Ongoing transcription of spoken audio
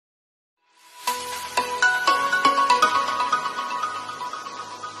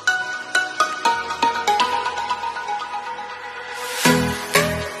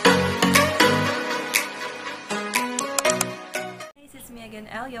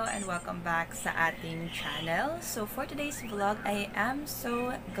Hello and welcome back sa ating channel. So for today's vlog, I am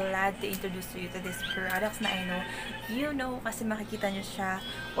so glad to introduce you to these products na I know you know kasi makikita nyo siya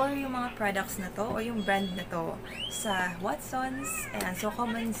or yung mga products na to or yung brand na to sa Watsons. And so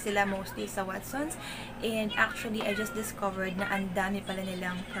common sila mostly sa Watsons. And actually, I just discovered na ang dami pala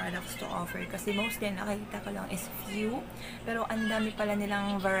nilang products to offer kasi mostly nakikita ko lang is few. Pero ang dami pala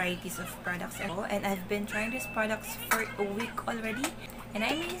nilang varieties of products. And I've been trying these products for a week already. And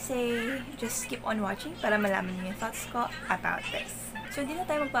I may say, just keep on watching para malaman niyo yung thoughts ko about this. So, hindi na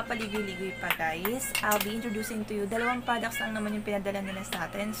tayo magpapaligoy-ligoy pa guys. I'll be introducing to you dalawang products lang naman yung pinadala nila sa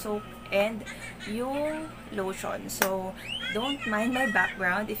atin. Soap and yung lotion. So, don't mind my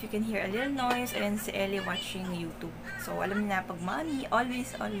background if you can hear a little noise. Ayan si Ellie watching YouTube. So, alam niyo na pag mommy,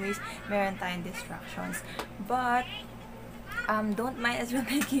 always, meron tayong distractions. But, don't mind as well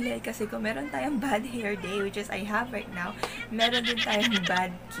my kilay kasi kung meron tayong bad hair day, which is I have right now, meron din tayong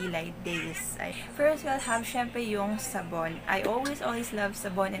bad kilay days. First, we'll have syempre yung sabon. I always love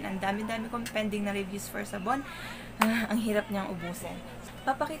sabon and ang dami-dami kong pending na reviews for sabon. Ang hirap niyang ubusin.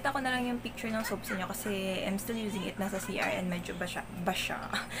 Papakita ko na lang yung picture ng soap sa inyo kasi I'm still using it nasa CR and medyo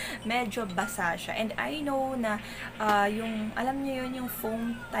medyo basa siya. And I know na yung, alam niyo yun, yung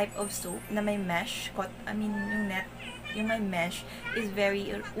foam type of soap na may mesh, yung net, yung may mesh is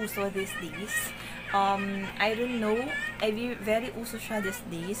very uso these days. I don't know, very uso siya these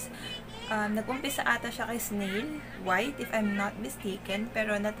days. Nag-umpisa ata siya kay Snail White, if I'm not mistaken,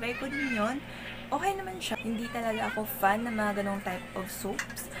 pero na-try ko din yun. Okay naman siya. Hindi talaga ako fan ng mga ganong type of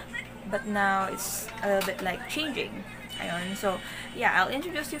soaps, but now it's a little bit like changing. Ayun, so yeah, I'll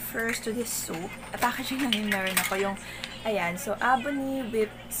introduce you first to this soap. Packaging lang yung meron ako, yung ayan, so Abonne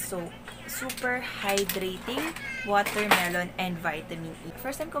whip soap. Super hydrating, watermelon, and vitamin E.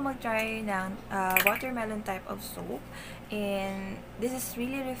 First time ko mag-try ng watermelon type of soap. And this is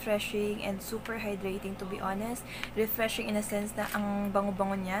really refreshing and super hydrating, to be honest. Refreshing in a sense na ang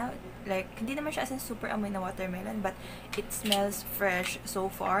bango-bango niya. Like, hindi naman siya as in super amoy na watermelon, but it smells fresh so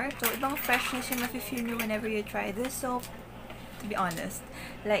far. So, ibang freshness yung mafe-feel nyo whenever you try this soap, to be honest.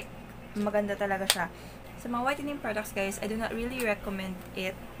 Like, maganda talaga siya. Sa mga whitening products, guys, I do not really recommend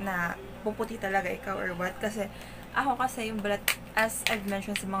it na puputi talaga ikaw or what. Kasi, yung balat, as I've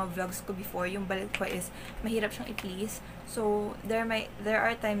mentioned sa mga vlogs ko before, yung balat ko is mahirap siyang i-please. So, there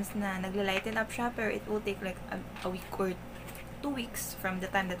are times na nagla-lighten up siya, pero it will take like a week or 2 weeks from the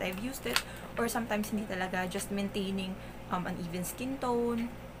time that I've used it. Or sometimes hindi talaga, just maintaining an even skin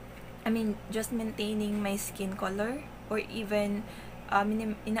tone. Just maintaining my skin color. Or even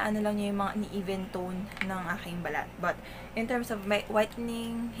inaano lang niya yung mga uneven tone ng aking balat. But, in terms of my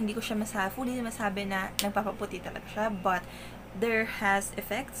whitening, hindi ko siya fully masabi na nagpapaputi talaga siya. But, there has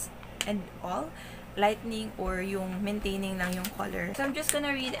effects and all. Lightening or yung maintaining lang yung color. So, I'm just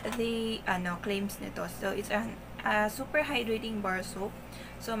gonna read the claims nito. So, it's a super hydrating bar soap.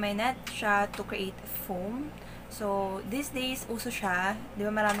 So, may net siya to create foam. So, these days, uso siya. Di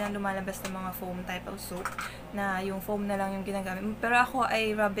ba marami nang lumalabas ng mga foam type of soap na yung foam na lang yung ginagamit. Pero ako,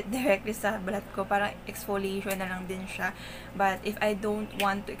 I rub it directly sa balat ko. Parang exfoliation na lang din siya. But if I don't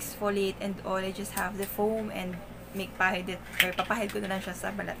want to exfoliate and all, I just have the foam and papahid ko na lang siya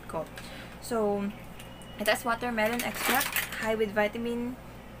sa balat ko. So, it has watermelon extract, high with vitamin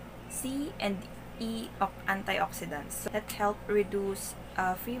C and E antioxidants that help reduce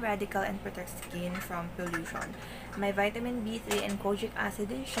free radical and protect skin from pollution. May vitamin B3 and kojic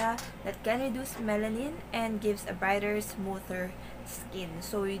acid din siya that can reduce melanin and gives a brighter, smoother skin.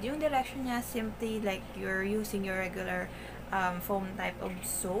 So, yung direction niya, simply like you're using your regular foam type of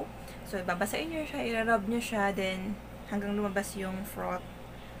soap. So, babasain nyo siya, i-rub nyo siya, then hanggang lumabas yung froth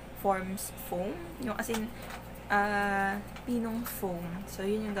forms foam. Yung as in, pinong foam. So,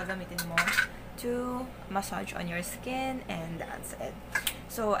 yun yung gagamitin mo to massage on your skin, and that's it.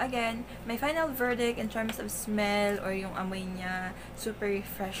 So, again, my final verdict in terms of smell or yung amoy niya, super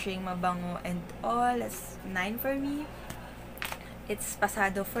refreshing, mabango, and all. It's 9 for me. It's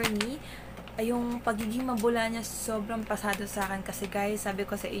pasado for me. Yung pagiging mabula niya, sobrang pasado sa akin. Kasi guys, sabi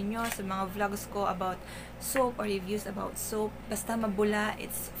ko sa inyo, sa mga vlogs ko about soap or reviews about soap, basta mabula,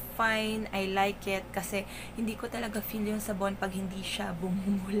 it's fine. I like it. Kasi hindi ko talaga feel yung sabon pag hindi siya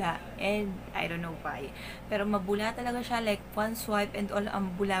bumubula. And I don't know why. Pero mabula talaga siya. Like, one swipe and all,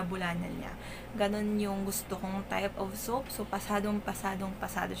 ang bula-bula na niya. Ganon yung gusto kong type of soap. So, pasado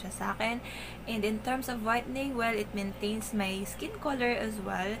siya sa akin. And in terms of whitening, well, it maintains my skin color as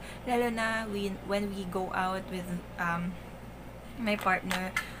well. Lalo na when we go out with my partner.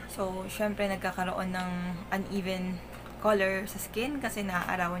 So, syempre, nagkakaroon ng uneven color sa skin kasi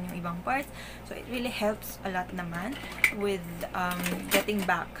naaarawan yung ibang parts. So, it really helps a lot naman with getting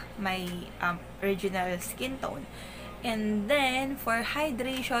back my original skin tone. And then, for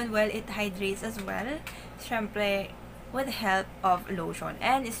hydration, well, it hydrates as well. Syempre, with the help of lotion.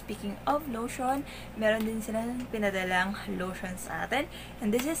 And speaking of lotion, meron din silang pinadalang lotion sa atin.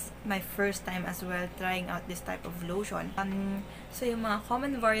 And this is my first time as well trying out this type of lotion. So, yung mga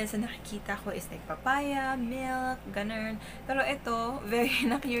common variants na nakikita ko is like papaya, milk, ganun. Pero ito, very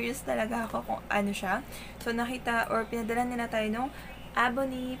na-curious talaga ako kung ano siya. So, nakita or pinadala nila tayo nung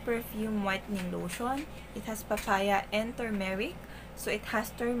Abonne Perfume Whitening Lotion. It has papaya and turmeric. So, it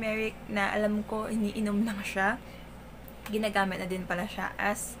has turmeric na alam ko, iniinom lang siya. Ginagamit na din pala siya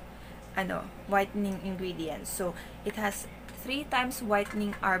as, whitening ingredient. So, it has 3 times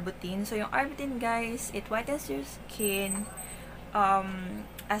whitening arbutin. So, yung arbutin, guys, it whitens your skin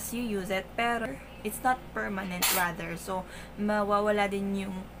as you use it. Pero, it's not permanent rather. So, mawawala din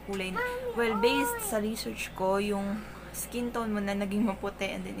yung kulay. Well, based sa research ko, yung skin tone mo na naging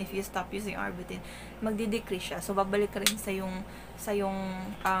maputi, and then if you stop using arbutin, magdi-decrease siya. So, babalik ka rin sa yung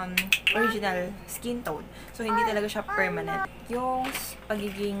original skin tone. So, hindi talaga siya permanent. Yung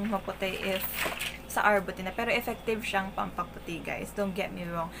pagiging maputi if sa arbutin na. Pero effective siyang pampaputi, guys. Don't get me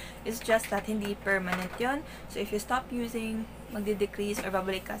wrong. It's just that hindi permanent yon. So, if you stop using, magdi-decrease or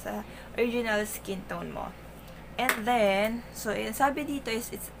babalik ka sa original skin tone mo. And then, so, sabi dito is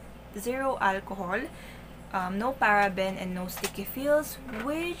it's zero alcohol, no paraben and no sticky feels,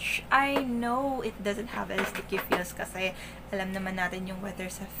 which I know it doesn't have any sticky feels kasi alam naman natin yung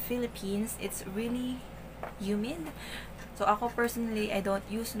weather sa Philippines, it's really humid. So ako personally, I don't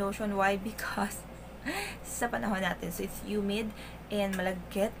use lotion. Why? Because sa panahon natin, so it's humid and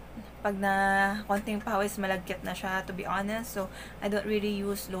malagkit. Pag na konting pawis, malagkit na siya, to be honest. So I don't really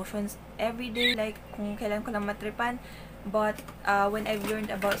use lotions every day, like kung kailan ko lang matripan. But when I've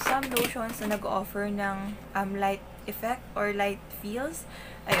learned about some lotions na nag-offer ng light effect or light feels,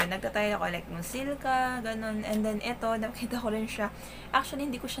 ayun, nagtatry ako like nung Silka, ganun. And then ito, nakita ko rin siya. Actually,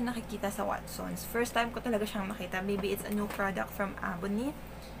 hindi ko siya nakikita sa Watsons. First time ko talaga siyang makita. Maybe it's a new product from Abonne.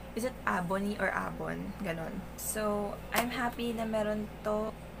 Is it Abonne or Abonne? Ganun. So, I'm happy na meron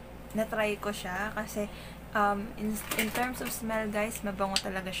to. Na-try ko siya kasi in terms of smell, guys, mabango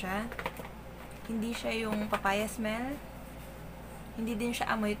talaga siya. Hindi siya yung papaya smell. Hindi din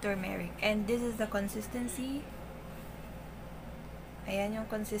siya amoy turmeric. And this is the consistency. Ayan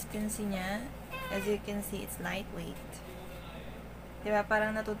yung consistency niya. As you can see, it's lightweight. Diba?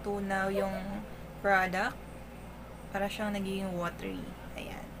 Parang natutunaw yung product. Para siyang nagiging watery.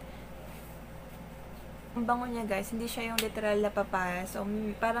 Ayan. Ang bango niya, guys. Hindi siya yung literal na papaya. So,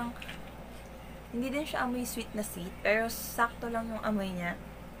 parang hindi din siya amoy sweet na sweet. Pero sakto lang yung amoy niya.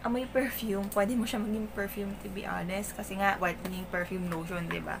 Amoy perfume, pwede mo siya maging perfume, to be honest, kasi nga whitening perfume lotion,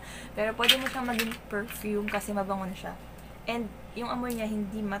 diba? Pero pwede mo siyang maging perfume kasi mabango na siya. And yung amoy niya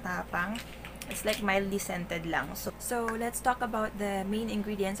hindi matapang. It's like mildly scented lang. So let's talk about the main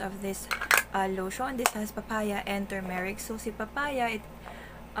ingredients of this lotion. This has papaya and turmeric. So si papaya, it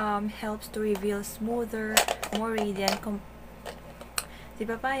helps to reveal smoother, more radiant Si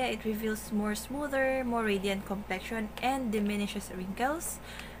papaya, it reveals more smoother, more radiant complexion and diminishes wrinkles.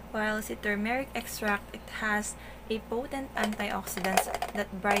 While si turmeric extract, it has a potent antioxidant that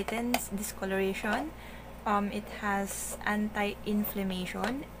brightens discoloration. It has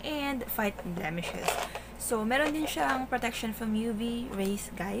anti-inflammation and fight blemishes. So, meron din siyang protection from UV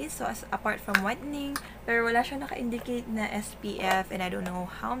rays, guys. So, apart from whitening, pero wala siyang naka-indicate na SPF and I don't know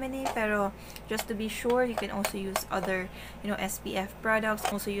how many, pero just to be sure, you can also use other, SPF products.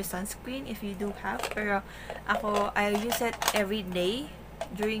 Also use sunscreen if you do have. Pero ako, I use it every day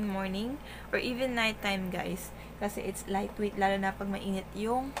during morning or even nighttime, guys. Kasi it's lightweight, lalo na pag mainit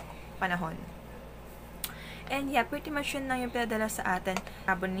yung panahon. And yeah, pretty much yun lang yung pinadala sa atin,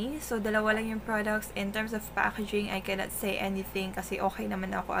 Abonne. So, dalawa lang yung products. In terms of packaging, I cannot say anything kasi okay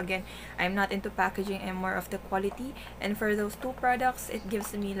naman ako. Again, I'm not into packaging. I'm more of the quality. And for those 2 products, it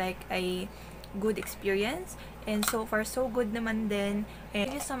gives me like a good experience. And so far, so good naman din. And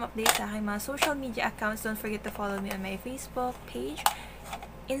give you some updates sa aking mga social media accounts. Don't forget to follow me on my Facebook page,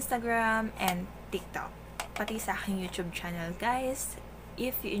 Instagram, and TikTok. Pati sa aking YouTube channel, guys.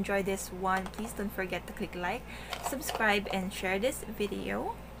 If you enjoyed this one, please don't forget to click like, subscribe, and share this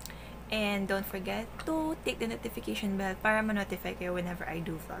video. And don't forget to tick the notification bell para ma-notify kayo whenever I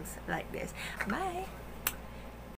do vlogs like this. Bye!